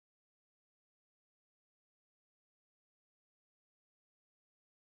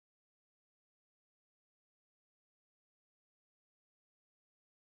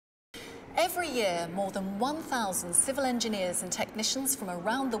Every year, more than 1,000 civil engineers and technicians from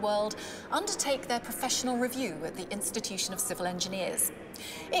around the world undertake their professional review at the Institution of Civil Engineers.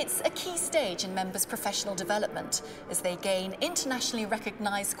 It's a key stage in members' professional development as they gain internationally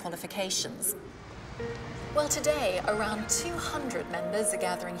recognised qualifications. Well, today, around 200 members are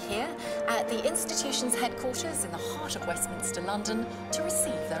gathering here at the institution's headquarters in the heart of Westminster, London, to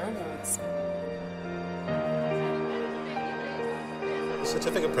receive their awards. The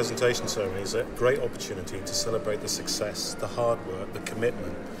certificate presentation ceremony is a great opportunity to celebrate the success, the hard work, the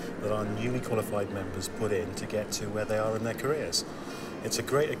commitment that our newly qualified members put in to get to where they are in their careers. It's a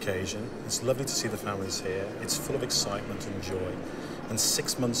great occasion, it's lovely to see the families here, it's full of excitement and joy. And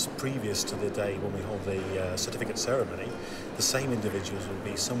 6 months previous to the day when we hold the certificate ceremony, the same individuals will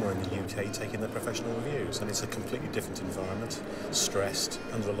be somewhere in the UK taking their professional reviews, and it's a completely different environment, stressed,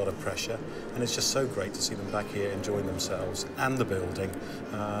 under a lot of pressure, and it's just so great to see them back here enjoying themselves and the building,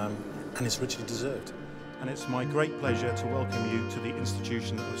 and it's richly deserved. And it's my great pleasure to welcome you to the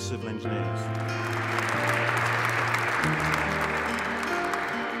Institution of Civil Engineers.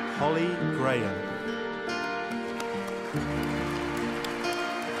 Holly Graham.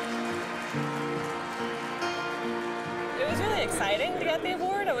 It was really exciting to get the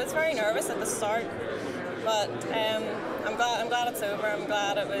award. I was very nervous at the start, but I'm glad it's over. I'm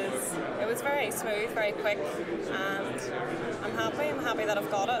glad it was very smooth, very quick, and I'm happy that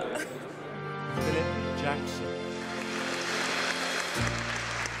I've got it. Philip Jackson.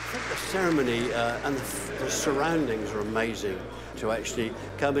 I think the ceremony and the surroundings are amazing. To actually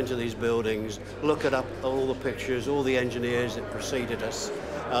come into these buildings, look at all the pictures, all the engineers that preceded us.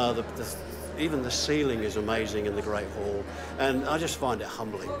 Even the ceiling is amazing in the Great Hall, and I just find it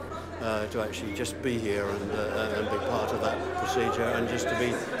humbling to actually just be here and be part of that procedure, and just to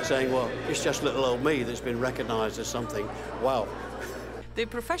be saying, well, it's just little old me that's been recognised as something. Wow. The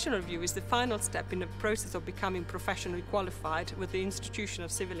professional review is the final step in the process of becoming professionally qualified with the Institution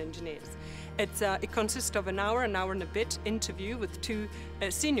of Civil Engineers. It consists of an hour and a bit interview with two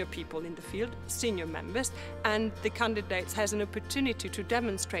senior people in the field, senior members, and the candidates has an opportunity to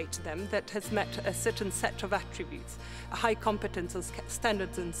demonstrate to them that has met a certain set of attributes, high competence and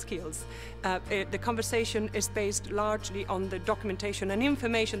standards and skills. The conversation is based largely on the documentation and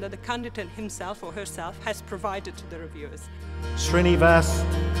information that the candidate himself or herself has provided to the reviewers. Srinivas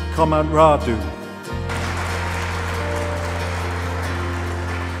Komaradu.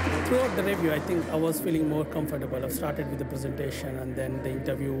 Throughout the review, I think I was feeling more comfortable. I started with the presentation and then the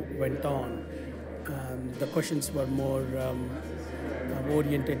interview went on. The questions were more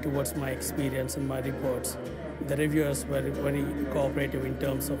oriented towards my experience and my reports. The reviewers were very cooperative in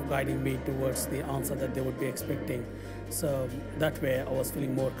terms of guiding me towards the answer that they would be expecting. So that way I was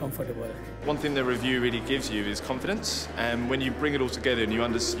feeling more comfortable. One thing the review really gives you is confidence, and when you bring it all together and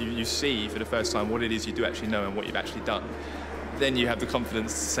you see for the first time what it is you do actually know and what you've actually done, then you have the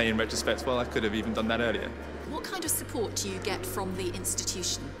confidence to say in retrospect, well, I could have even done that earlier. What kind of support do you get from the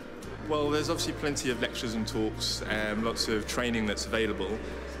institution? Well, there's obviously plenty of lectures and talks, lots of training that's available.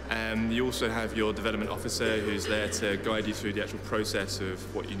 You also have your development officer who's there to guide you through the actual process of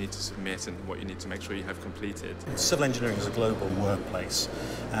what you need to submit and what you need to make sure you have completed. Civil engineering is a global workplace,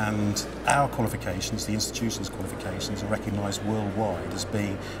 and our qualifications, the institution's qualifications, are recognised worldwide as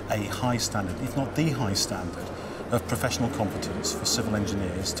being a high standard, if not the high standard, of professional competence for civil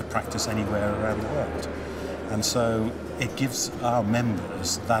engineers to practice anywhere around the world. And so it gives our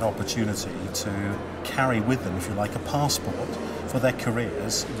members that opportunity to carry with them, if you like, a passport for their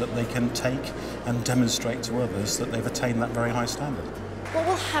careers that they can take and demonstrate to others that they've attained that very high standard. What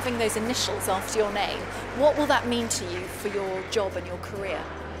will having those initials after your name, what will that mean to you for your job and your career?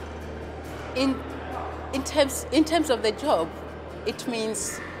 In terms of the job, it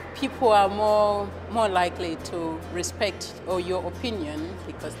means people are more likely to respect your opinion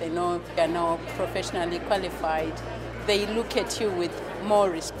because they know you are now professionally qualified. They look at you with more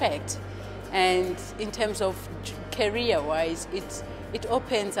respect, and in terms of career-wise, it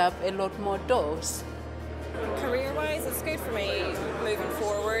opens up a lot more doors. Career-wise, it's good for me moving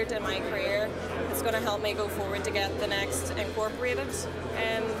forward in my career. It's going to help me go forward to get the next incorporated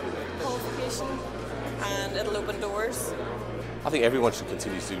qualification, and it'll open doors. I think everyone should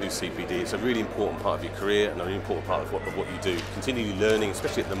continue to do CPD. It's a really important part of your career and a really important part of what you do. Continually learning,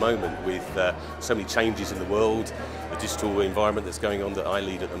 especially at the moment with so many changes in the world, the digital environment that's going on that I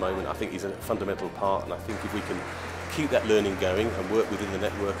lead at the moment, I think is a fundamental part, and I think if we can keep that learning going and work within the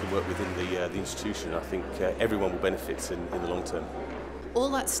network and work within the institution, I think everyone will benefit in the long term. All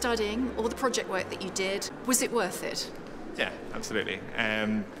that studying, all the project work that you did, was it worth it? Yeah, absolutely.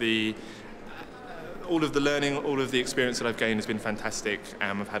 all of the learning, all of the experience that I've gained has been fantastic.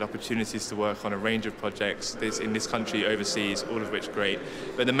 I've had opportunities to work on a range of projects in this country, overseas, all of which are great.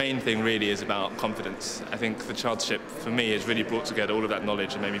 But the main thing really is about confidence. I think the Chartership, for me, has really brought together all of that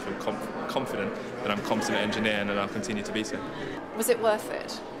knowledge and made me feel confident that I'm a competent engineer and I'll continue to be so. Was it worth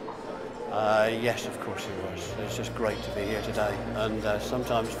it? Yes, of course it was. It's just great to be here today, and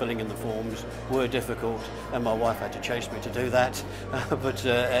sometimes filling in the forms were difficult, and my wife had to chase me to do that, but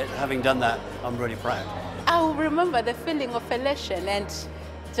having done that, I'm really proud. I remember the feeling of elation and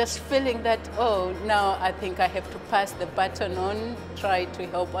just feeling that, oh, now I think I have to pass the baton on, try to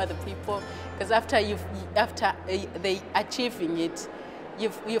help other people, because after they achieving it,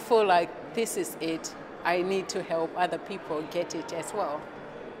 you feel like this is it. I need to help other people get it as well.